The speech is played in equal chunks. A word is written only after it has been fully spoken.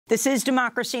This is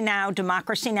Democracy Now!,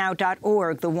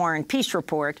 democracynow.org, the War and Peace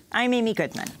Report. I'm Amy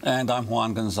Goodman. And I'm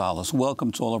Juan Gonzalez.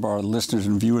 Welcome to all of our listeners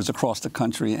and viewers across the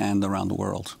country and around the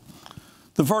world.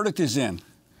 The verdict is in.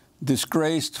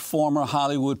 Disgraced former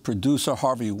Hollywood producer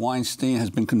Harvey Weinstein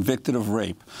has been convicted of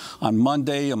rape. On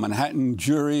Monday, a Manhattan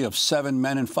jury of 7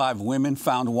 men and 5 women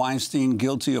found Weinstein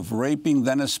guilty of raping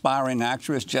then-aspiring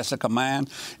actress Jessica Mann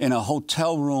in a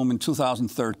hotel room in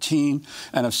 2013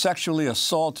 and of sexually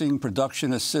assaulting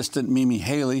production assistant Miriam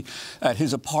Haley at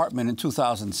his apartment in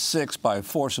 2006 by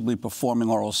forcibly performing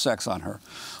oral sex on her.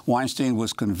 Weinstein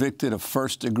was convicted of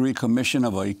first-degree commission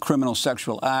of a criminal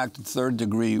sexual act and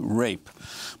third-degree rape.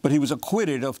 But he was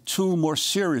acquitted of 2 more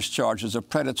serious charges of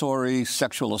predatory,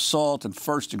 sexual assault, and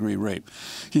first-degree rape.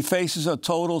 He faces a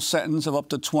total sentence of up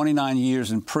to 29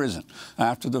 years in prison.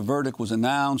 After the verdict was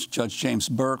announced, Judge James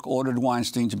Burke ordered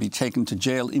Weinstein to be taken to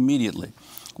jail immediately.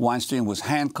 Weinstein was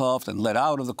handcuffed and led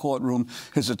out of the courtroom.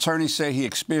 His attorneys say he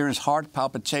experienced heart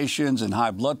palpitations and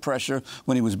high blood pressure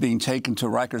when he was being taken to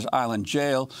Rikers Island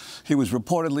Jail. He was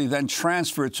reportedly then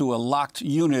transferred to a locked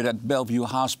unit at Bellevue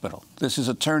Hospital. This is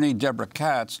attorney Deborah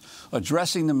Katz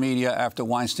addressing the media after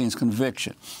Weinstein's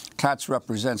conviction. Katz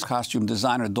represents costume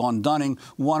designer Dawn Dunning,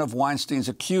 one of Weinstein's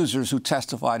accusers who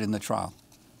testified in the trial.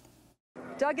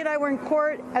 Doug and I were in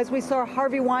court as we saw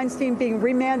Harvey Weinstein being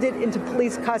remanded into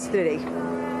police custody.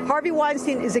 Harvey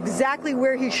Weinstein is exactly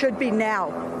where he should be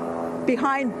now,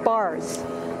 behind bars.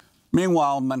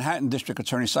 Meanwhile, Manhattan District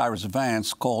Attorney Cyrus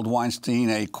Vance called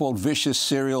Weinstein a, quote, vicious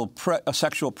serial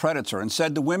sexual predator and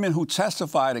said the women who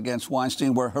testified against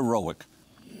Weinstein were heroic.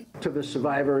 To the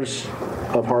survivors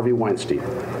of Harvey Weinstein,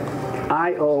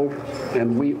 I owe,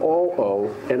 and we all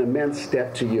owe, an immense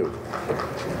debt to you,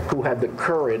 who had the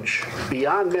courage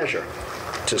beyond measure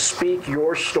to speak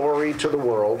your story to the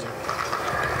world,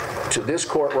 to this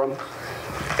courtroom,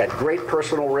 at great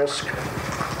personal risk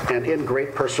and in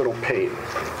great personal pain.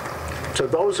 To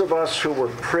those of us who were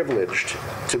privileged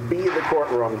to be in the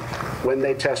courtroom when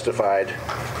they testified,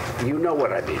 you know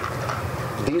what I mean.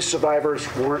 These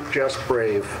survivors weren't just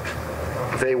brave,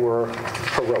 they were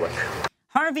heroic.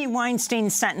 Harvey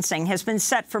Weinstein's sentencing has been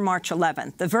set for March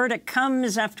 11th. The verdict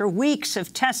comes after weeks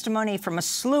of testimony from a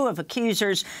slew of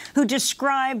accusers who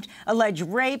described alleged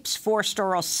rapes, forced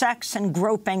oral sex, and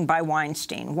groping by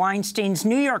Weinstein. Weinstein's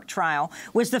New York trial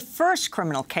was the first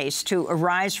criminal case to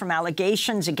arise from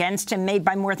allegations against him made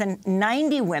by more than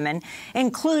 90 women,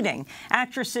 including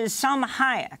actresses Salma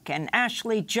Hayek and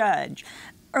Ashley Judd,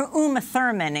 Uma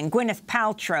Thurman and Gwyneth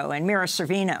Paltrow and Mira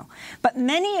Sorvino. But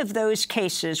many of those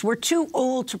cases were too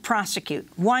old to prosecute.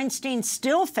 Weinstein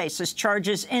still faces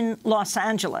charges in Los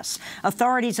Angeles.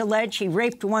 Authorities allege he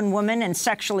raped one woman and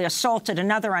sexually assaulted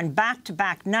another on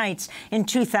back-to-back nights in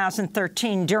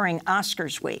 2013 during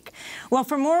Oscars week. Well,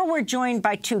 for more, we're joined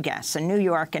by 2 guests in New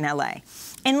York and L.A.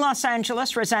 In Los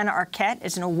Angeles, Rosanna Arquette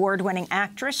is an award-winning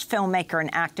actress, filmmaker,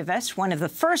 and activist, one of the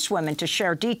first women to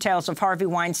share details of Harvey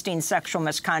Weinstein's sexual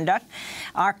misconduct.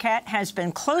 Arquette has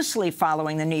been closely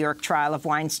following the New York trial of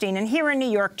Weinstein, and here in New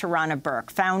York, Tarana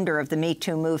Burke, founder of the Me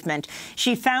Too movement.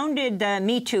 She founded the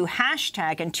Me Too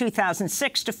hashtag in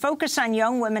 2006 to focus on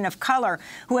young women of color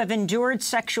who have endured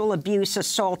sexual abuse,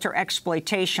 assault, or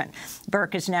exploitation.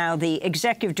 Burke is now the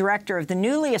executive director of the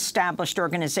newly established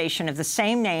organization of the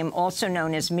same name, also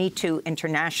known as Me Too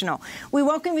International. We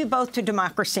welcome you both to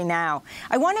Democracy Now!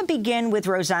 I want to begin with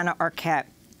Rosanna Arquette.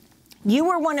 You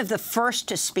were one of the first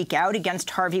to speak out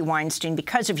against Harvey Weinstein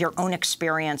because of your own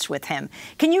experience with him.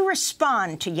 Can you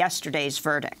respond to yesterday's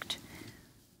verdict?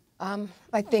 I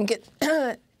think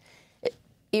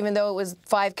even though it was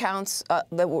 5 counts,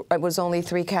 it was only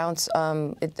 3 counts,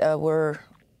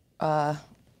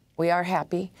 we are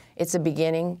happy. It's a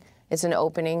beginning. It's an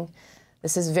opening.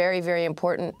 This is very, very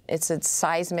important. It's a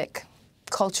seismic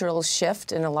cultural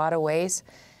shift in a lot of ways.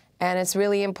 And it's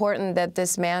really important that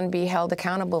this man be held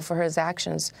accountable for his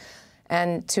actions.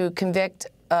 And to convict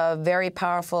a very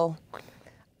powerful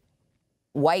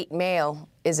white male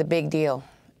is a big deal.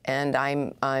 And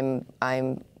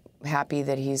I'm happy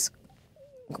that he's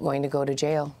going to go to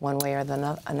jail one way or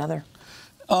another.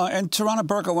 And Tarana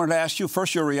Burke, I wanted to ask you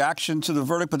first your reaction to the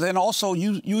verdict, but then also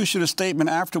you issued a statement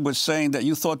afterwards saying that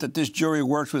you thought that this jury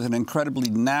worked with an incredibly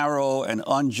narrow and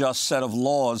unjust set of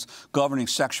laws governing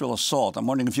sexual assault. I'm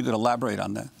wondering if you could elaborate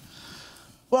on that.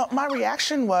 Well, my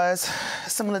reaction was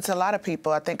similar to a lot of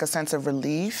people, I think a sense of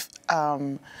relief,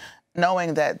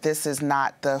 knowing that this is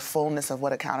not the fullness of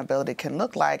what accountability can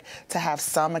look like, to have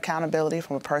some accountability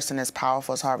from a person as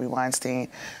powerful as Harvey Weinstein,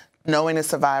 knowing the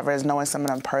survivors, knowing some of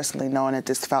them personally, knowing it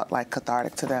just felt like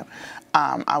cathartic to them.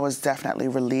 I was definitely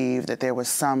relieved that there was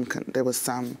some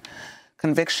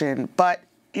conviction, but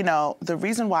you know, the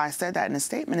reason why I said that in a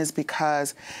statement is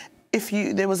because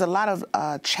there was a lot of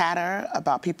chatter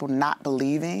about people not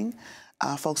believing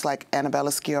folks like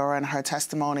Annabella Sciorra and her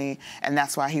testimony, and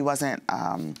that's why he wasn't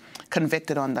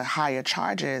convicted on the higher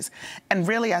charges. And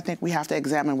really, I think we have to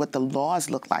examine what the laws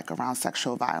look like around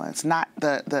sexual violence.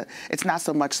 It's not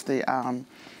so much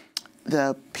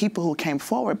the people who came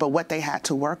forward, but what they had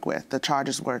to work with. The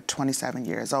charges were 27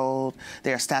 years old.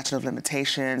 There are statute of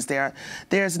limitations.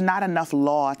 There's not enough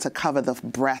law to cover the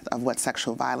breadth of what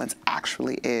sexual violence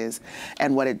actually is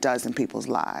and what it does in people's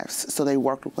lives. So they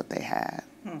worked with what they had.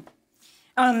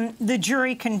 The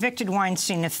jury convicted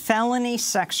Weinstein of felony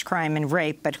sex crime and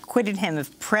rape, but acquitted him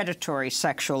of predatory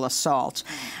sexual assault.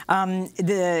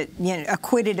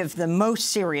 Acquitted of the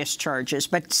most serious charges,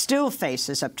 but still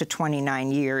faces up to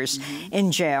 29 years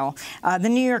in jail. The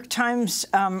New York Times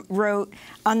wrote,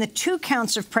 on the 2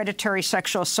 counts of predatory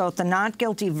sexual assault, the not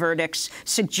guilty verdicts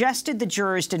suggested the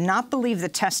jurors did not believe the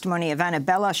testimony of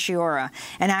Annabella Sciorra,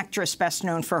 an actress best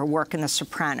known for her work in The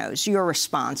Sopranos. Your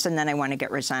response, and then I want to get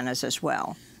Rosanna's as well.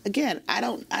 Again, I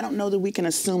don't know that we can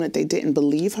assume that they didn't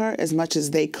believe her as much as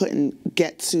they couldn't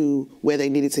get to where they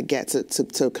needed to get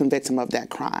to convict him of that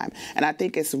crime. And I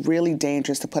think it's really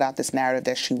dangerous to put out this narrative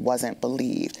that she wasn't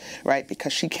believed, right?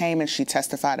 Because she came and she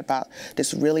testified about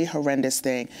this really horrendous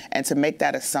thing. And to make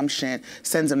that assumption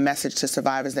sends a message to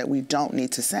survivors that we don't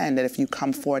need to send, that if you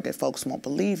come forward that folks won't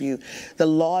believe you. The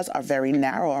laws are very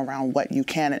narrow around what you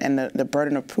can, and the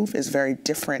burden of proof is very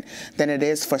different than it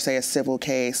is for, say, a civil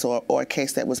case or a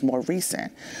case that was more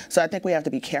recent. So I think we have to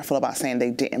be careful about saying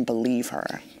they didn't believe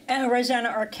her. And Rosanna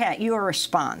Arquette, your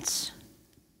response.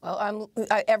 Well,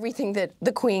 everything that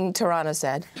the Queen Tarana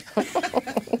said,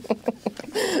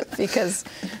 because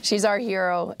she's our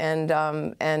hero,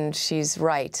 and she's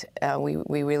right.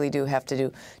 We really do have to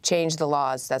change the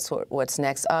laws. That's what's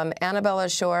next. Annabella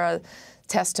Sciorra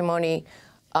testimony.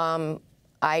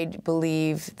 I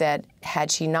believe that had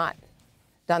she not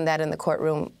done that in the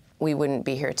courtroom, we wouldn't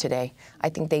be here today. I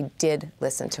think they did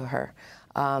listen to her,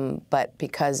 but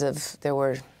because of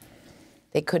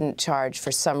they couldn't charge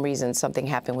for some reason. Something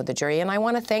happened with the jury, and I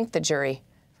want to thank the jury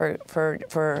for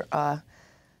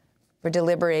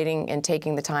deliberating and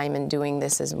taking the time and doing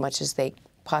this as much as they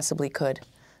possibly could,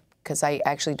 because I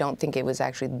actually don't think it was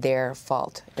actually their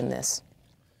fault in this.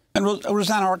 And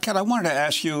Rosanna Arquette, I wanted to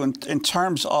ask you, in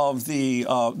terms of the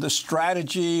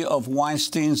strategy of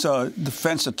Weinstein's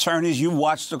defense attorneys. You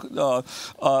watched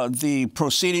the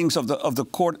proceedings of the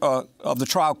court of the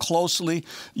trial closely.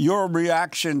 Your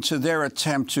reaction to their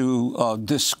attempt to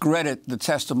discredit the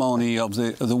testimony of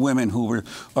the women who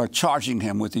are charging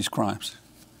him with these crimes?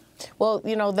 Well,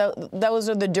 you know, those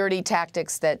are the dirty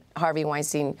tactics that Harvey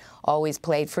Weinstein always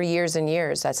played for years and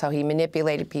years. That's how he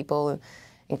manipulated people,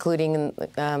 including,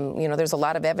 you know, there's a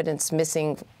lot of evidence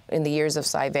missing in the years of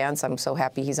Cy Vance. I'm so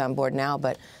happy he's on board now,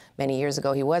 but many years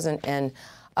ago he wasn't. And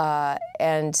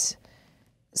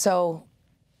so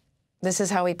this is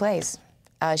how he plays.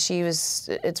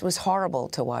 It was horrible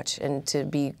to watch and to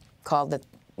be called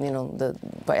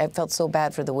I felt so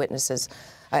bad for the witnesses.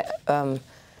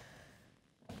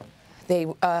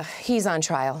 He's on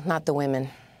trial, not the women.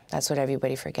 That's what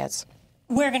everybody forgets.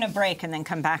 We're going to break and then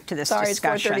come back to this discussion.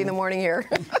 Sorry, it's 4:30 in the morning here.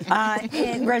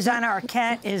 Rosanna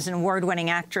Arquette is an award-winning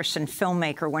actress and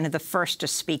filmmaker, one of the first to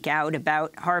speak out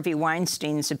about Harvey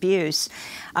Weinstein's abuse.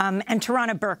 And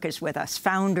Tarana Burke is with us,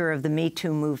 founder of the Me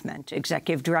Too movement,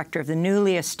 executive director of the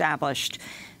newly established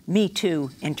Me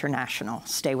Too International.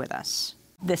 Stay with us.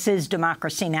 This is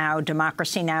Democracy Now!,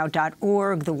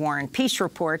 democracynow.org, The War and Peace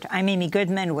Report. I'm Amy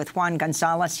Goodman with Juan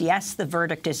Gonzalez. Yes, the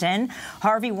verdict is in.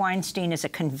 Harvey Weinstein is a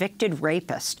convicted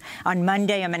rapist. On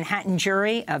Monday, a Manhattan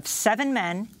jury of 7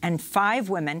 men and 5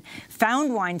 women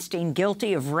found Weinstein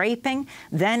guilty of raping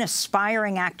then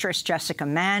aspiring actress Jessica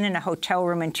Mann in a hotel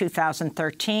room in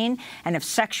 2013 and of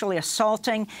sexually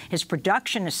assaulting his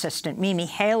production assistant, Miriam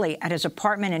Haley, at his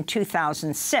apartment in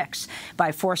 2006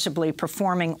 by forcibly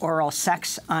performing oral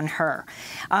sex on her.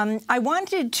 I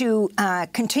wanted to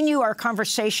continue our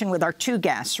conversation with our 2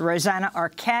 guests. Rosanna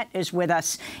Arquette is with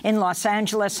us in Los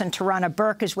Angeles, and Tarana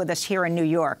Burke is with us here in New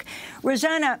York.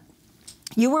 Rosanna,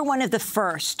 you were one of the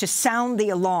first to sound the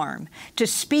alarm, to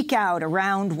speak out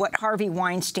around what Harvey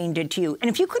Weinstein did to you. And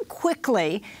if you could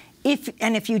quickly,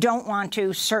 if you don't want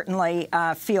to, certainly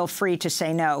feel free to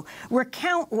say no,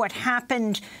 recount what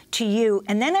happened to you.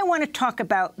 And then I want to talk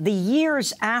about the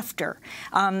years after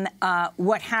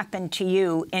what happened to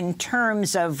you in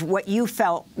terms of what you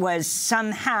felt was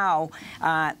somehow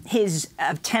his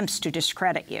attempts to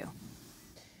discredit you.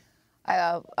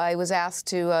 I was asked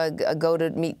to go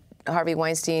to meet Harvey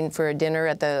Weinstein for a dinner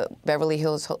at the Beverly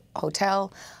Hills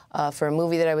Hotel. for a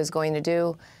movie that I was going to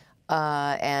do,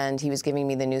 and he was giving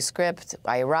me the new script.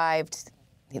 I arrived.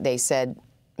 They said,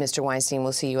 "Mr. Weinstein,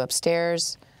 we'll see you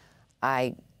upstairs."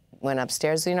 I went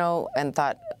upstairs, you know, and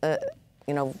thought,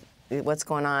 you know, what's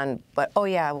going on? But, oh,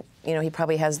 yeah, you know, he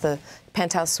probably has the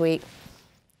penthouse suite,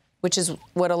 which is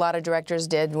what a lot of directors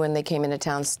did when they came into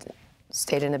town,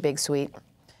 stayed in a big suite.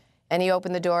 And he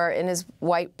opened the door in his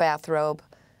white bathrobe,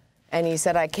 and he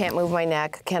said, "I can't move my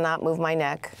neck, cannot move my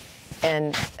neck."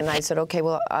 And I said, "Okay,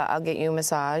 well, I'll get you a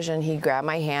massage." And he grabbed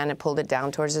my hand and pulled it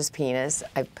down towards his penis.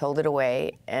 I pulled it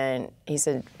away, and he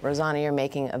said, "Rosanna, you're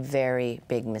making a very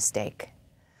big mistake.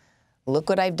 Look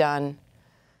what I've done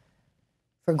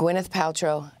for Gwyneth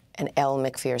Paltrow and Elle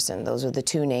Macpherson." Those were the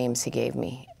two names he gave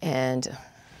me. And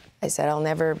I said, "I'll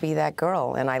never be that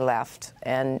girl." And I left.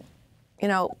 And, you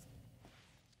know,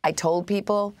 I told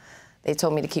people. They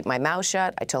told me to keep my mouth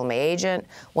shut. I told my agent.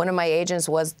 One of my agents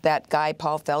was that guy,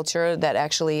 Paul Felcher, that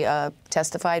actually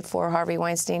testified for Harvey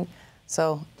Weinstein.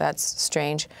 So that's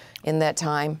strange in that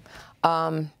time.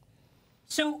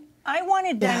 So I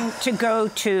wanted then to go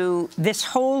to this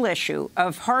whole issue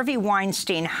of Harvey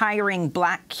Weinstein hiring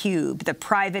Black Cube, the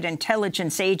private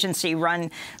intelligence agency run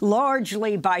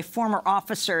largely by former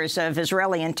officers of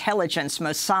Israeli intelligence,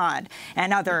 Mossad,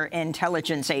 and other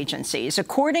intelligence agencies.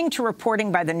 According to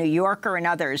reporting by The New Yorker and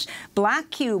others, Black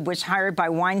Cube was hired by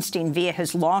Weinstein via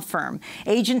his law firm.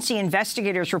 Agency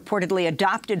investigators reportedly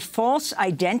adopted false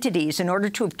identities in order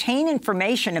to obtain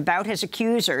information about his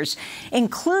accusers,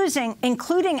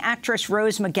 including actress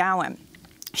Rose McGowan.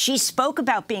 She spoke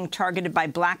about being targeted by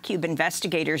Black Cube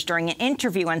investigators during an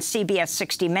interview on CBS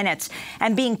 60 Minutes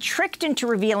and being tricked into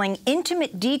revealing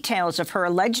intimate details of her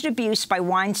alleged abuse by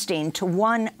Weinstein to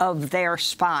one of their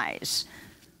spies.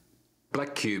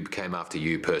 Black Cube came after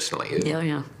you personally.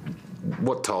 Yeah.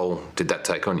 What toll did that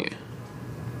take on you?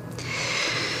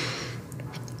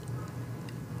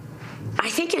 I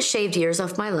think it shaved years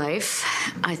off my life.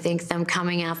 I think them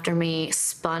coming after me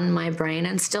spun my brain,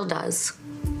 and still does,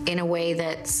 in a way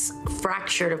that's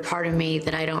fractured a part of me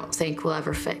that I don't think will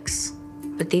ever fix.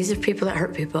 But these are people that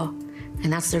hurt people,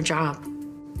 and that's their job.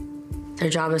 Their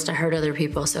job is to hurt other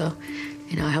people, so,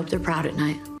 you know, I hope they're proud at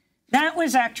night. That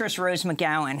was actress Rose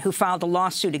McGowan, who filed a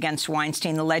lawsuit against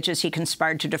Weinstein, alleges he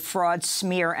conspired to defraud,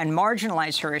 smear, and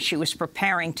marginalize her as she was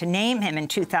preparing to name him in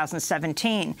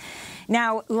 2017.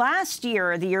 Now, last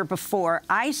year, or the year before,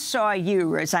 I saw you,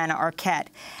 Rosanna Arquette,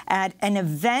 at an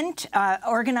event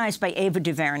organized by Ava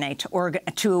DuVernay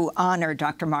to honor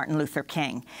Dr. Martin Luther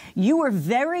King. You were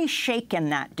very shaken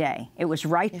that day. It was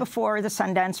right before the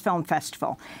Sundance Film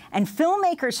Festival. And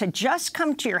filmmakers had just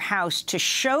come to your house to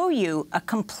show you a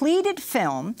completed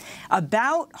film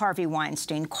about Harvey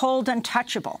Weinstein called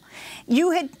Untouchable.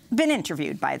 You had been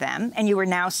interviewed by them, and you were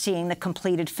now seeing the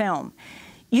completed film.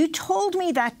 You told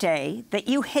me that day that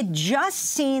you had just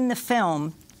seen the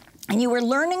film and you were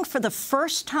learning for the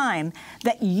first time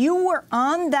that you were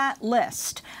on that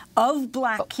list of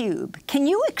Black Cube. Can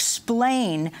you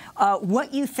explain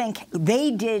what you think they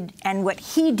did and what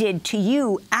he did to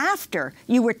you after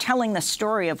you were telling the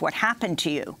story of what happened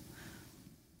to you?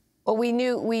 Well, we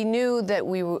knew that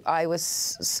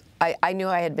I knew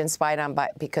I had been spied on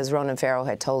because Ronan Farrow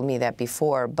had told me that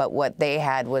before, but what they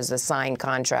had was a signed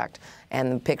contract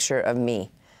and the picture of me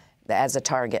as a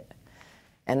target.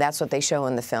 And that's what they show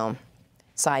in the film,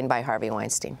 signed by Harvey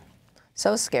Weinstein.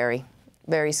 So scary,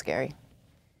 very scary.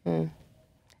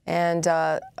 And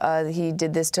he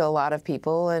did this to a lot of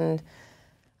people, and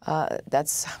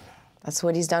that's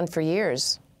what he's done for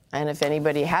years. And if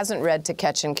anybody hasn't read To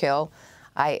Catch and Kill,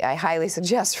 I highly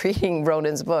suggest reading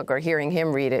Ronan's book or hearing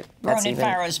him read it. Ronan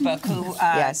Farrow's book,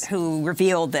 who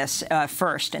revealed this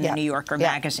first in the New Yorker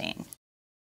magazine.